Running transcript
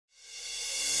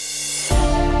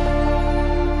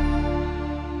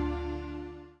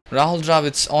Rahul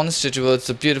Dravid's honesty towards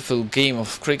the beautiful game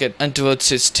of cricket and towards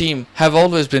his team have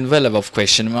always been well above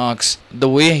question marks. The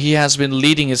way he has been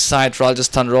leading his side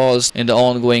Rajasthan Royals in the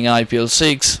ongoing IPL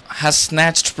 6 has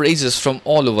snatched praises from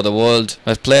all over the world,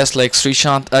 where players like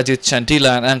Sreesanth, Ajit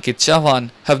Chantila and Ankit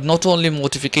Chauhan have not only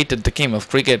motivated the game of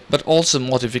cricket but also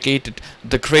motivated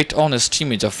the great honest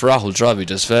image of Rahul Dravid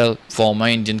as well. Former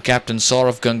Indian captain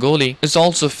Sourav Ganguly is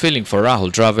also feeling for Rahul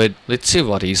Dravid. Let's see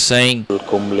what he's saying.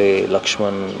 Kumble,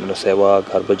 Lakshman, Sehwag,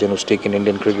 Harbhajan, who's taken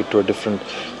Indian cricket to a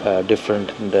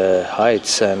different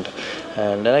heights, and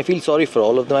I feel sorry for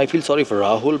all of them. I feel sorry for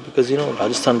Rahul because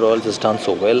Rajasthan Royals has done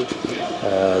so well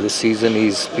this season.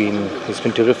 He's been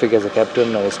terrific as a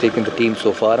captain and has taken the team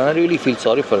so far, and I really feel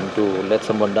sorry for him to let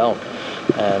someone down.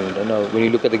 And when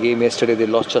you look at the game yesterday, they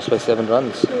lost just by 7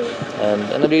 runs,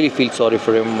 and I really feel sorry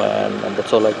for him, and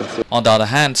that's all I can say. On the other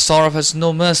hand, Sourav has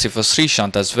no mercy for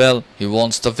Sreesanth as well. He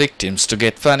wants the victims to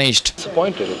get punished.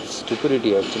 Disappointed, it's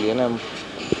stupidity actually, and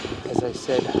as I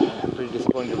said, I'm pretty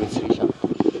disappointed with Sreesanth.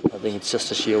 I think it's just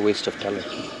a sheer waste of talent.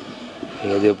 He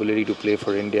has the ability to play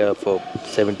for India for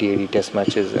 70-80 test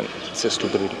matches, and it's just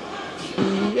stupidity.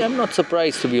 I'm not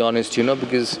surprised, to be honest,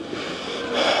 because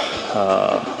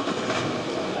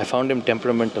I found him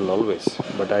temperamental always,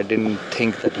 but I didn't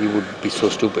think that he would be so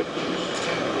stupid.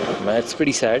 It's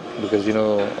pretty sad because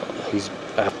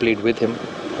I've played with him,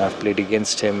 I've played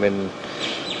against him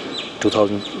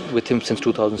since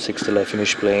 2006 till I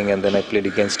finished playing, and then I played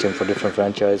against him for different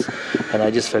franchise, and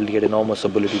I just felt he had enormous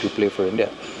ability to play for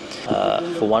India.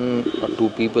 For 1 or 2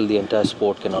 people, the entire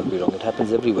sport cannot be wrong. It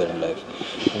happens everywhere in life.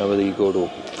 Whether you go to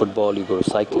football, you go to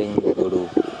cycling, you go to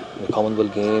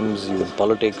Commonwealth Games, even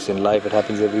politics, in life, it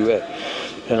happens everywhere.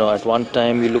 At one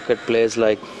time you look at players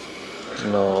like,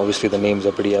 obviously the names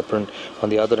are pretty apparent. On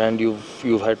the other hand,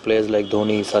 you've had players like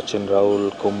Dhoni, Sachin,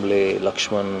 Rahul, Kumble,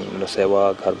 Lakshman,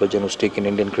 Sehwag, Harbhajan, who's taken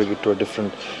Indian cricket to a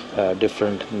different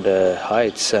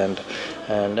heights, and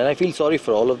I feel sorry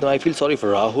for all of them. I feel sorry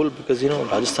for Rahul because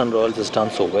Rajasthan Royals has done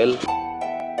so well.